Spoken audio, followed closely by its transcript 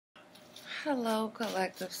Hello,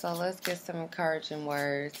 collective. So let's get some encouraging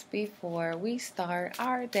words before we start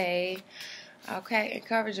our day. Okay,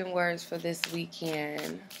 encouraging words for this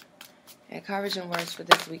weekend. Encouraging words for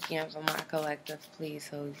this weekend for my collective, please,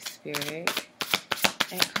 Holy Spirit.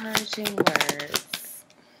 Encouraging words.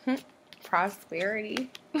 Prosperity.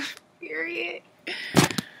 Period.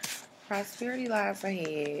 Prosperity lies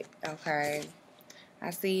ahead. Okay. I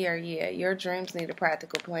see here, your dreams need a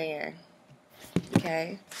practical plan.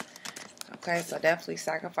 Okay. Okay, so definitely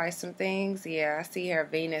sacrifice some things. Yeah, I see here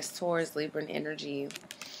Venus, Taurus, Libra energy.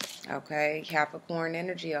 Okay, Capricorn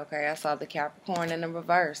energy. Okay, I saw the Capricorn in the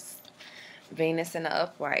reverse. Venus in the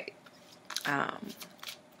upright.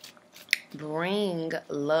 Bring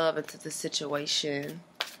love into the situation.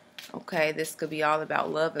 Okay, this could be all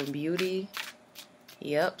about love and beauty.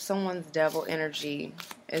 Yep, someone's devil energy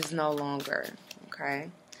is no longer. Okay.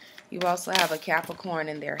 You also have a Capricorn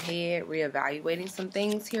in their head reevaluating some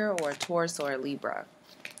things here, or a Taurus or a Libra.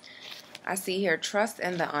 I see here trust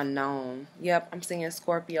in the unknown. Yep, I'm seeing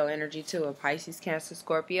Scorpio energy too, a Pisces, Cancer,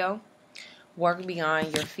 Scorpio. Work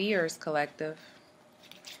beyond your fears, collective.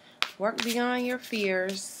 Work beyond your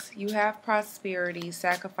fears. You have prosperity,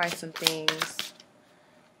 sacrifice some things.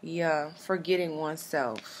 Yeah, forgetting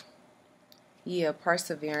oneself. Yeah,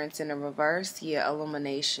 perseverance in the reverse. Yeah,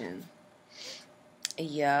 illumination.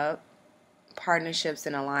 Yep. Partnerships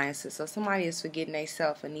and alliances. So somebody is forgetting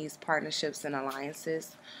themselves in these partnerships and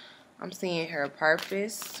alliances. I'm seeing her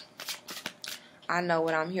purpose. I know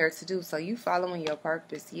what I'm here to do. So you following your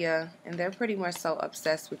purpose. Yeah. And they're pretty much so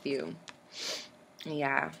obsessed with you.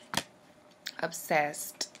 Yeah.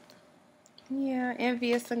 Obsessed. Yeah.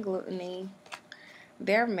 Envious and gluttony.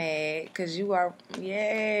 They're mad because you are,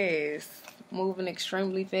 yes, moving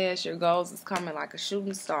extremely fast. Your goals is coming like a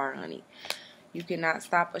shooting star, honey. You cannot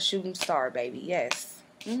stop a shooting star, baby. Yes.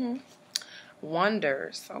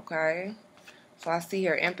 Wonders, okay? So I see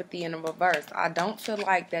here empathy in the reverse. I don't feel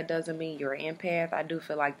like that doesn't mean you're an empath. I do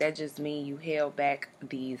feel like that just means you held back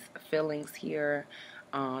these feelings here.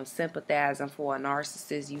 Sympathizing for a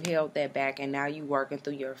narcissist. You held that back and now you working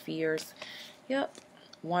through your fears. Yep.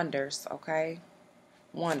 Wonders, okay?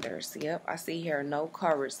 Wonders. Yep. I see here no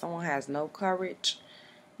courage. Someone has no courage.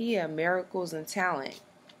 Yeah, miracles and talent.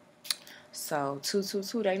 So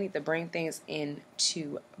 222, they need to bring things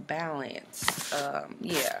into balance.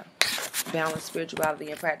 Yeah, balance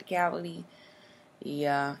spirituality and practicality.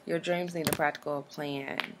 Yeah, your dreams need a practical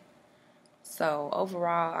plan. So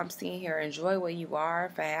overall, I'm seeing here, enjoy where you are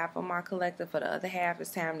for half of my collective. For the other half,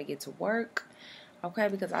 it's time to get to work. Okay,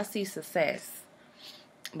 because I see success.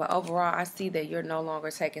 But overall, I see that you're no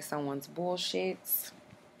longer taking someone's bullshits.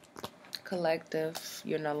 Collective,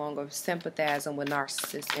 you're no longer sympathizing with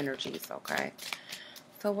narcissist energies, okay?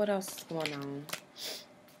 So what else is going on?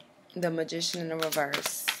 The Magician in the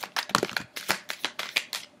reverse.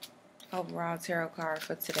 Overall tarot card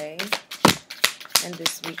for today and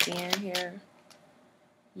this weekend here.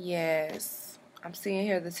 Yes, I'm seeing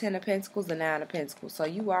here the 10 of Pentacles, the 9 of Pentacles. So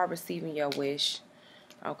you are receiving your wish,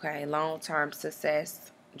 okay? Long-term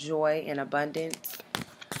success, joy, and abundance.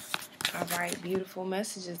 All right, beautiful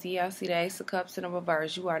messages. Yeah, I see the Ace of Cups in the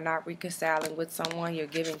reverse. You are not reconciling with someone. You're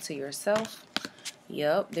giving to yourself.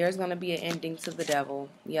 Yep, there's going to be an ending to the devil.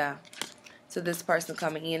 Yeah, to this person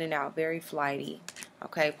coming in and out. Very flighty.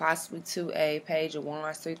 Okay, possibly to a Page of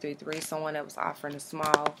Wands, 333. Someone that was offering a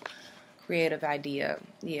small creative idea.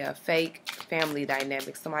 Yeah, fake family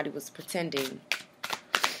dynamic. Somebody was pretending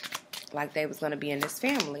like they was going to be in this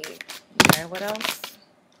family. Okay, what else?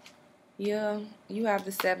 Yeah, you have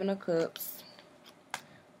the 7 of Cups,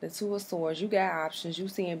 the 2 of Swords. You got options. You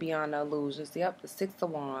seeing beyond the illusions. Yep, the 6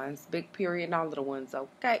 of Wands, big period, and all little ones.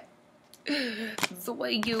 Okay, it's the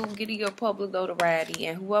way you getting your public notoriety,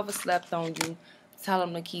 and whoever slept on you, tell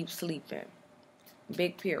them to keep sleeping.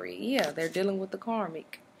 Big period. Yeah, they're dealing with the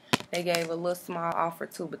karmic. They gave a little small offer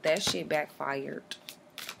too, but that shit backfired.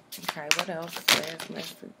 Okay, what else? Last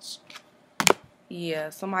message. Yeah,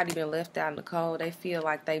 somebody been left out in the cold. They feel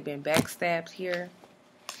like they've been backstabbed here.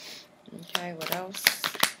 Okay, what else?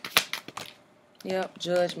 Yep,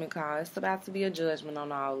 judgment call. It's about to be a judgment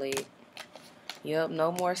on all that. Yep,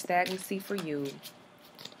 no more stagnancy for you.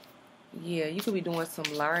 Yeah, you could be doing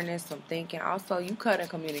some learning, some thinking. Also, you cutting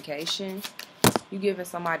communication. You giving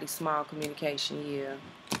somebody small communication, yeah.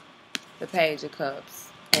 The Page of Cups.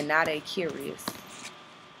 And now they curious.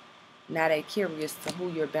 Now they curious to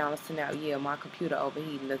who you're balancing out. Yeah, my computer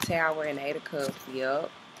overheating. The Tower and the 8 of Cups.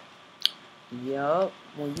 Yup. Yup.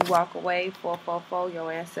 When you walk away, 444,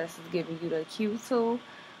 your ancestors giving you the cue to.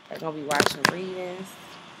 They're going to be watching readings.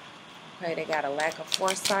 Okay, they got a lack of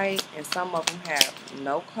foresight. And some of them have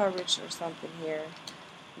no courage or something here.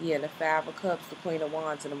 Yeah, the Five of Cups, the Queen of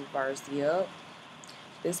Wands in the reverse. Yep.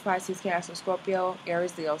 This Pisces, Cancer, Scorpio,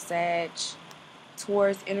 Aries, Leo, Sag,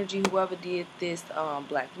 Taurus energy. Whoever did this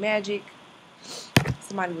black magic,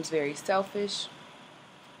 somebody was very selfish.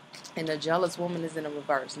 And the jealous woman is in the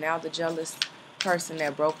reverse. Now the jealous person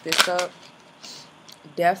that broke this up,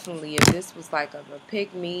 definitely, if this was like a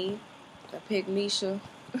pick me, a pick Misha,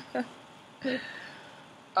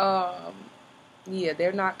 yeah,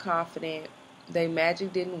 they're not confident. Their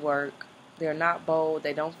magic didn't work. They're not bold.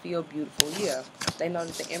 They don't feel beautiful. Yeah, they know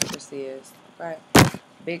that the Empress is. Okay,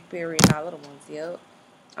 big period, not little ones. Yep.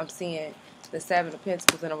 I'm seeing the Seven of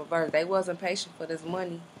Pentacles in a reverse. They wasn't patient for this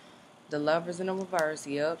money. The Lovers in a reverse.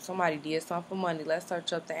 Yep. Somebody did something for money. Let's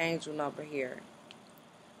search up the angel number here.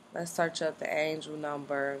 Let's search up the angel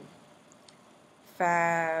number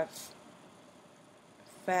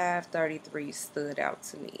 533 stood out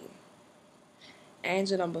to me.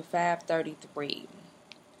 Angel number 533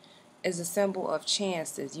 is a symbol of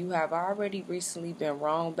chances. You have already recently been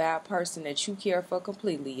wronged by a person that you care for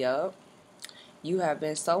completely. Yup. You have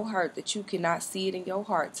been so hurt that you cannot see it in your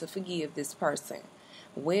heart to forgive this person.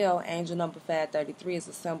 Well, angel number 533 is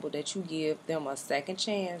a symbol that you give them a second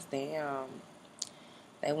chance. Damn.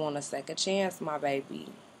 They want a second chance, my baby.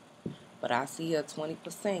 But I see here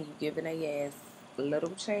 20%. You giving a ass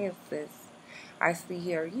little chances. I see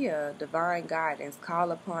here, yeah, divine guidance.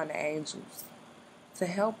 Call upon the angels to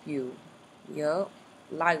help you. Yup.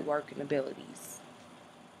 Light working abilities.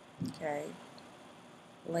 Okay.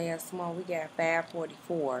 Last one, we got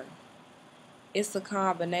 544. It's a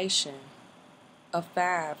combination of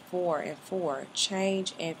 5, 4, and 4.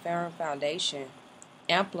 Change and firm foundation.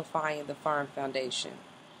 Amplifying the firm foundation.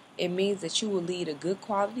 It means that you will lead a good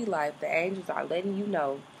quality life. The angels are letting you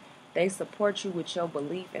know they support you with your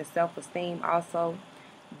belief and self-esteem. Also,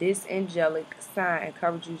 this angelic sign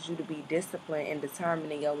encourages you to be disciplined and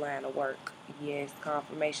determined in your line of work. Yes,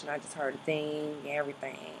 confirmation. I just heard a thing,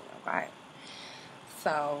 everything. Okay.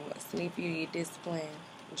 So, let's see if you need discipline.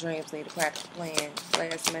 Dreams need a practical plan.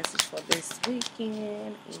 Last message for this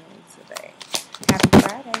weekend and today. Happy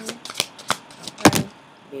Friday. Okay.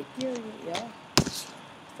 Big period, yeah.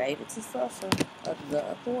 Fated to suffer.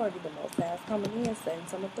 The authority, the Most High is coming in, setting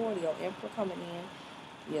some authority. Your Emperor coming in.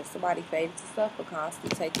 Yeah, somebody fated to suffer,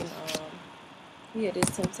 constantly taking, this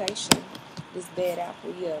temptation, this bad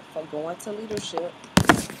apple, for going to leadership.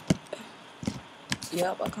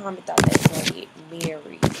 Yep, a common thought they was gonna get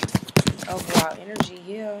married. Overall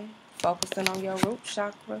energy, focusing on your root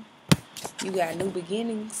chakra. You got new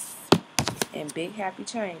beginnings and big happy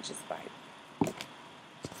changes, baby.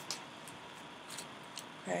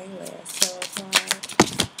 Okay, last tarot card.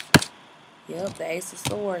 Yep, the Ace of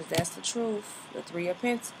Swords, that's the truth. The Three of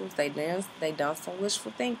Pentacles, they done some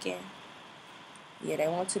wishful thinking. Yeah, they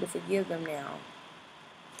want you to forgive them now.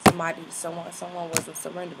 Someone wasn't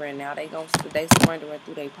surrendering. Now they surrendering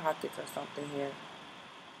through their pockets or something here.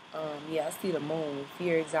 Yeah, I see the moon.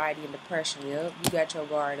 Fear, anxiety, and depression. Yep, you got your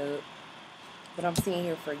guard up. But I'm seeing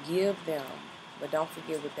here, forgive them. But don't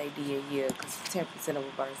forget what they did, because the Temperance in the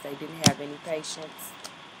reverse. They didn't have any patience.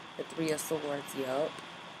 The Three of Swords, yup.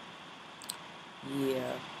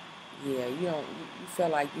 Yeah, you feel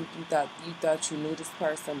like you thought you knew this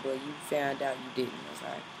person, but you found out you didn't,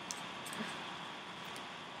 okay?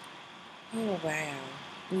 Oh, wow.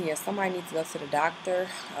 Yeah, somebody needs to go to the doctor,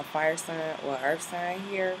 a fire sign or earth sign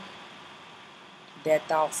here. That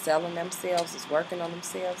thought selling themselves is working on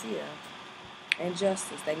themselves,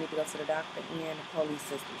 Injustice, they need to go to the doctor, and the police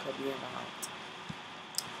system could be involved.